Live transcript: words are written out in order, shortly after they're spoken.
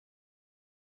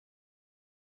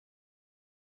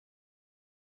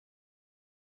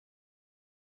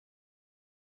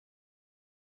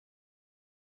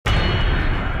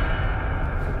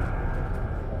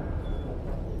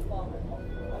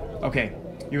Okay,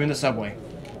 you're in the subway.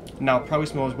 Now, it probably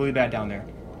smells really bad down there.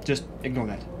 Just ignore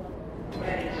that.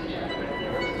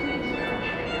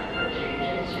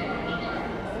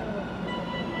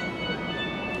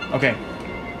 Okay,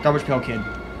 Garbage Pail Kid.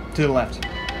 To the left.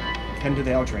 Head to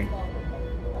the L train.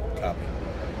 Copy.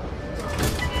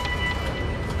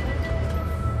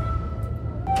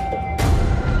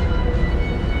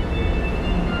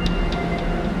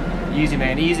 Easy,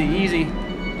 man. Easy, easy.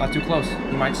 Not too close.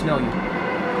 He might smell you.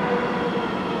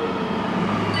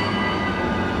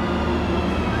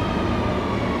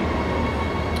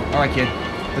 Alright, kid.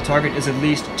 The target is at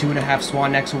least 2.5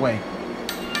 swan necks away.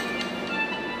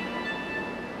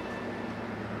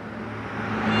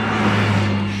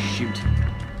 Shoot.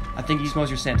 I think he smells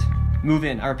your scent. Move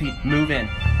in. I repeat, move in.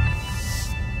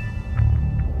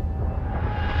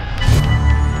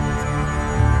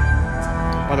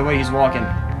 By the way he's walking,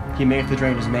 he may have to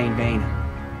drain his main vein.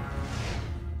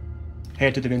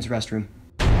 Head to the men's restroom.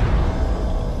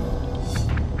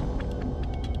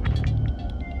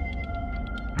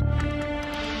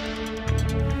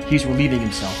 He's relieving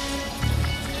himself.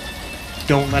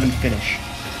 Don't let him finish.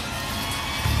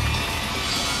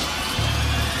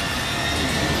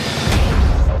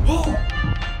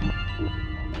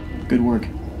 Good work.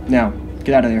 Now,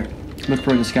 get out of there. Look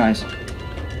for a disguise.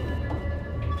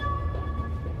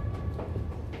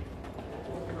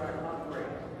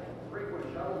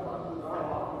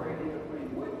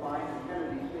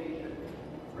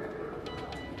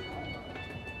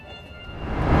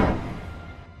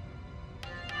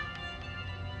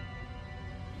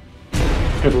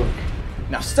 Good work.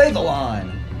 Now say the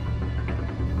line!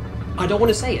 I don't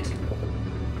want to say it.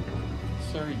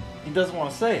 Sir, he doesn't want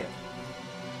to say it.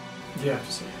 You have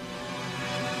to say it.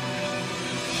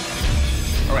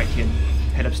 Alright, kid.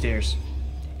 Head upstairs.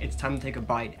 It's time to take a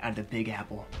bite out of the Big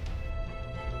Apple.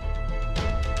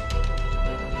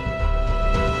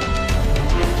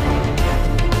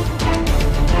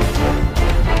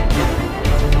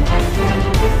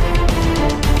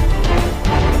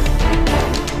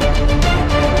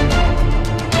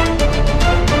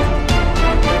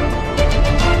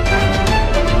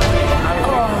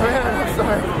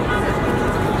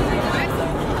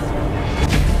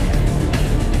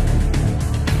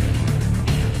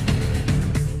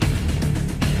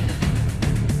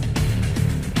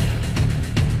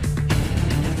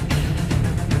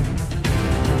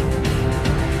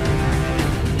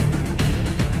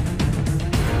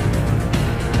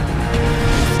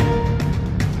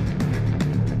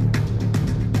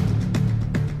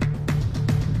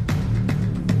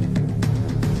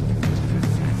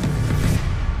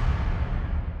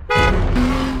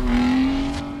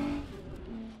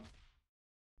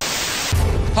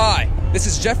 Hi, this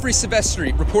is Jeffrey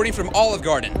Silvestri reporting from Olive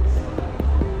Garden.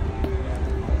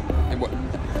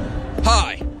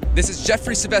 Hi, this is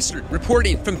Jeffrey Silvestri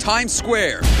reporting from Times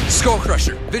Square. Skull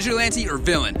Crusher, vigilante or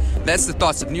villain? That's the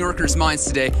thoughts of New Yorkers' minds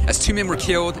today as 2 men were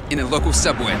killed in a local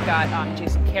subway. I've got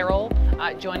Jason Carroll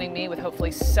joining me with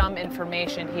hopefully some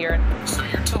information here. So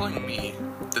you're telling me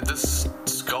that this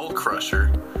Skull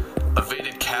Crusher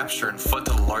evaded capture and fled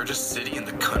to the largest city in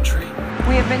the country?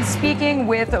 We have been speaking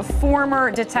with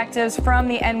former detectives from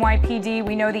the NYPD.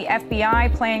 We know the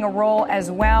FBI playing a role as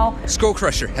well. Skull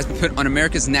Crusher has been put on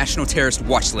America's national terrorist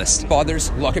watch list.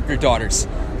 Fathers, lock up your daughters.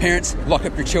 Parents, lock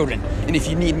up your children. And if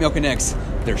you need milk and eggs,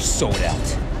 they're sold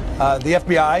out. The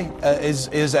FBI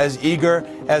is as eager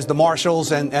as the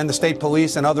marshals and the state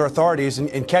police and other authorities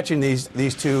in catching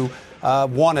these two,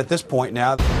 one at this point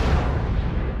now.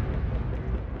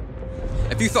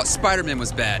 If you thought Spider-Man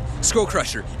was bad, Skull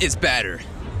Crusher is badder.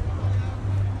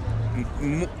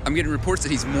 I'm getting reports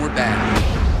that he's more bad.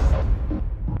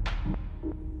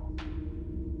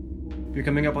 You're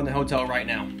coming up on the hotel right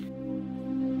now.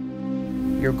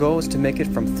 Your goal is to make it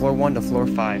from floor 1 to floor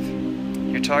 5.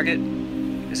 Your target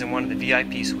is in one of the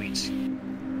VIP suites.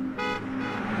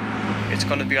 It's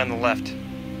going to be on the left,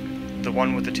 the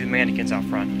one with the 2 mannequins out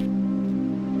front.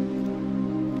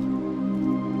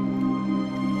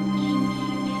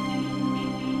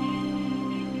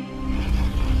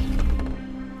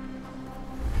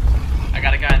 I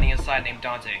got a guy on the inside named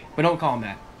Dante, but don't call him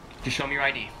that. Just show me your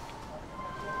ID.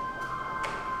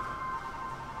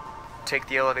 Take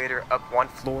the elevator up 1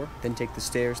 floor, then take the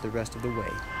stairs the rest of the way.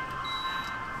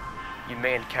 You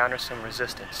may encounter some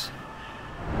resistance.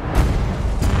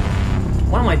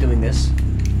 Why am I doing this?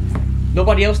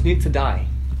 Nobody else needs to die.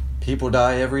 People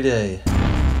die every day,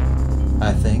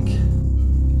 I think.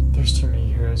 There's too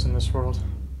many heroes in this world.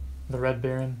 The Red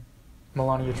Baron,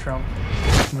 Melania Trump.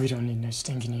 We don't need no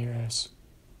stinking heroes.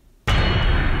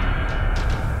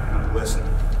 Listen,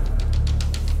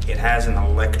 it has an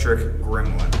electric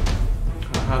gremlin.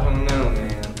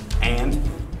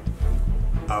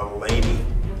 a lady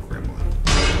gremlin.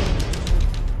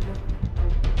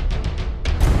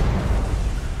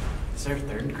 Is there a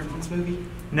third Gremlins movie?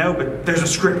 No, but there's a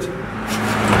script.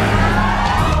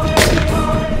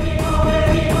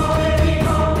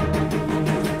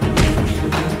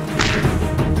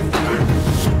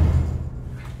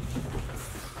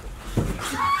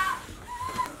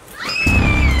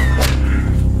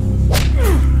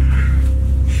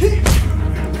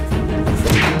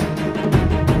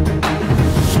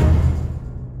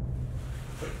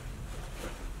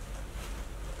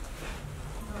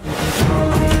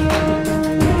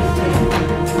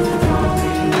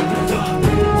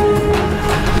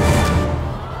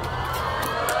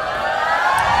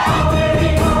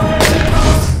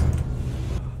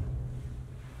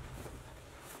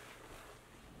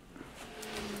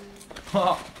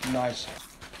 Oh, nice.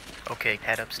 Okay,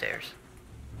 head upstairs.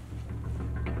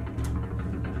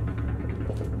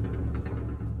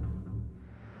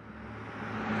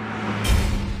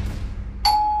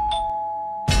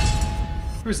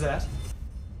 Who's that?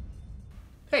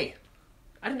 Hey,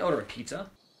 I didn't order a pizza.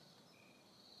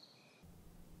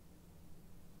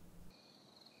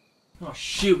 Oh,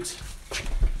 shoot.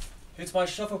 It's my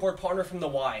shuffleboard partner from the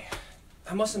Y.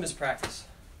 I must have missed practice.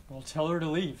 Well, tell her to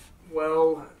leave.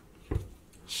 Well,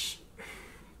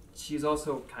 she's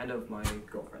also kind of my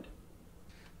girlfriend.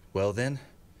 Well then,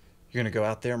 you're gonna go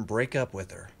out there and break up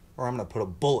with her, or I'm gonna put a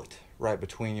bullet right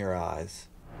between your eyes.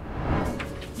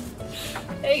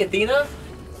 Hey, Athena.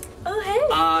 Oh,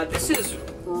 hey. This is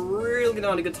really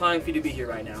not a good time for you to be here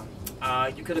right now.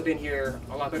 You could have been here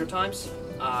a lot better times.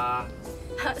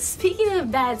 Speaking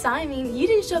of bad timing, you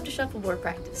didn't show up to shuffleboard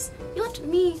practice. You left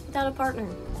me without a partner.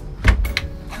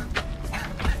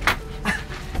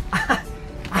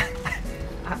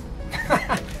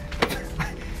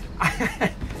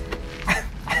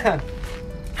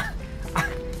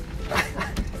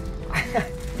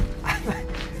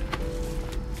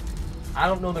 I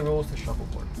don't know the rules to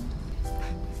shuffleboard.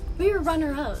 We were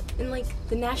runner-up in, like,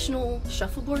 the National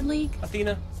Shuffleboard League.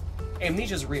 Athena,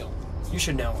 amnesia's real. You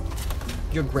should know.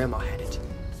 Your grandma had it.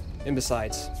 And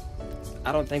besides,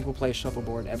 I don't think we'll play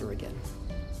shuffleboard ever again.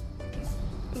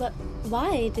 But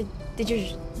why? Did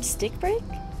your stick break?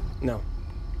 No.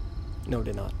 No, it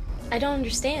did not. I don't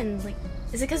understand. Like,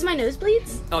 is it because my nose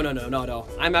bleeds? Oh, no, not at all.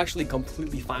 I'm actually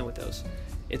completely fine with those.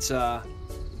 It's your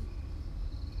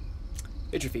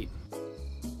feet.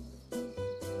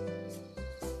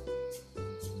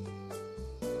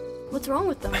 What's wrong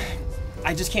with them?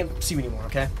 I just can't see you anymore,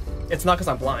 okay? It's not because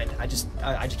I'm blind. I just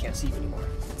can't see you anymore.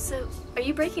 So, are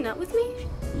you breaking up with me?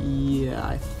 Yeah,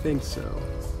 I think so.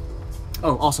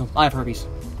 Oh, also, I have herpes.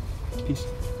 Peace.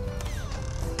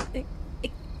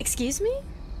 Excuse me?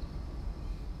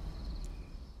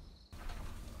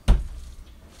 I'm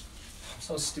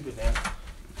so stupid, man.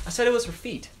 I said it was her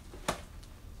feet.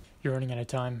 You're running out of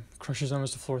time. Crusher's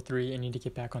almost to floor 3 and need to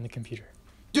get back on the computer.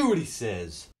 Do what he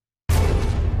says.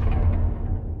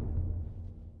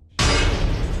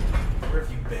 Where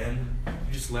have you been?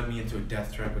 You just led me into a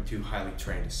death trap with 2 highly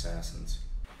trained assassins.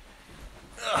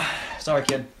 Sorry,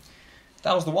 kid.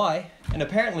 That was the Y, and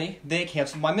apparently they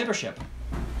canceled my membership.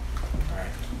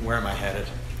 Alright, where am I headed?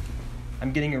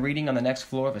 I'm getting a reading on the next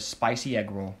floor of a spicy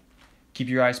egg roll. Keep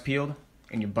your eyes peeled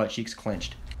and your butt cheeks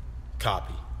clenched.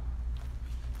 Copy.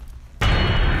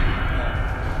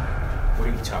 What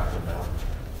are you talking about?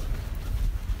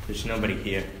 There's nobody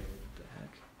here.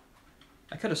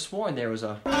 I could have sworn there was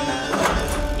a...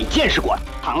 你见识过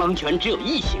螳螂拳只有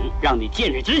一形，让你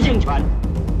见识执行拳。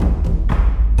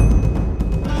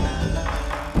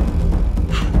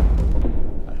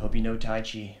 I hope you know Tai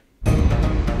Chi.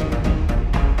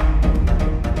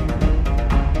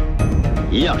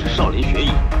 一样是少林学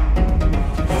艺。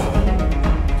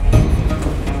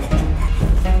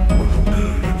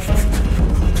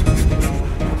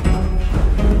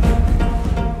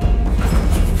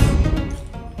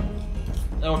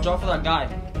 It'll drop for that guy.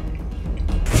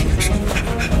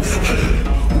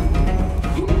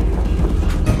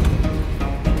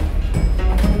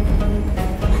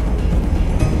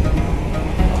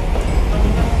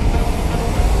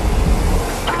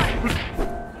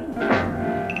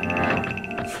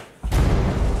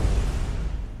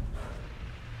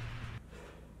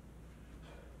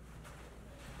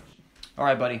 All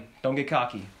right, buddy. Don't get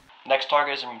cocky. Next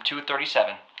target is in room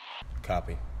 237.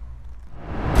 Copy.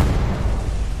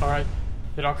 Alright,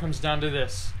 it all comes down to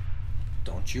this.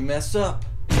 Don't you mess up.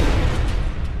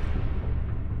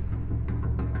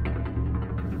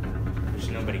 There's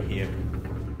nobody here.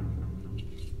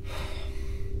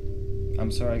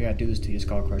 I'm sorry I gotta do this to you,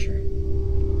 Skull Crusher.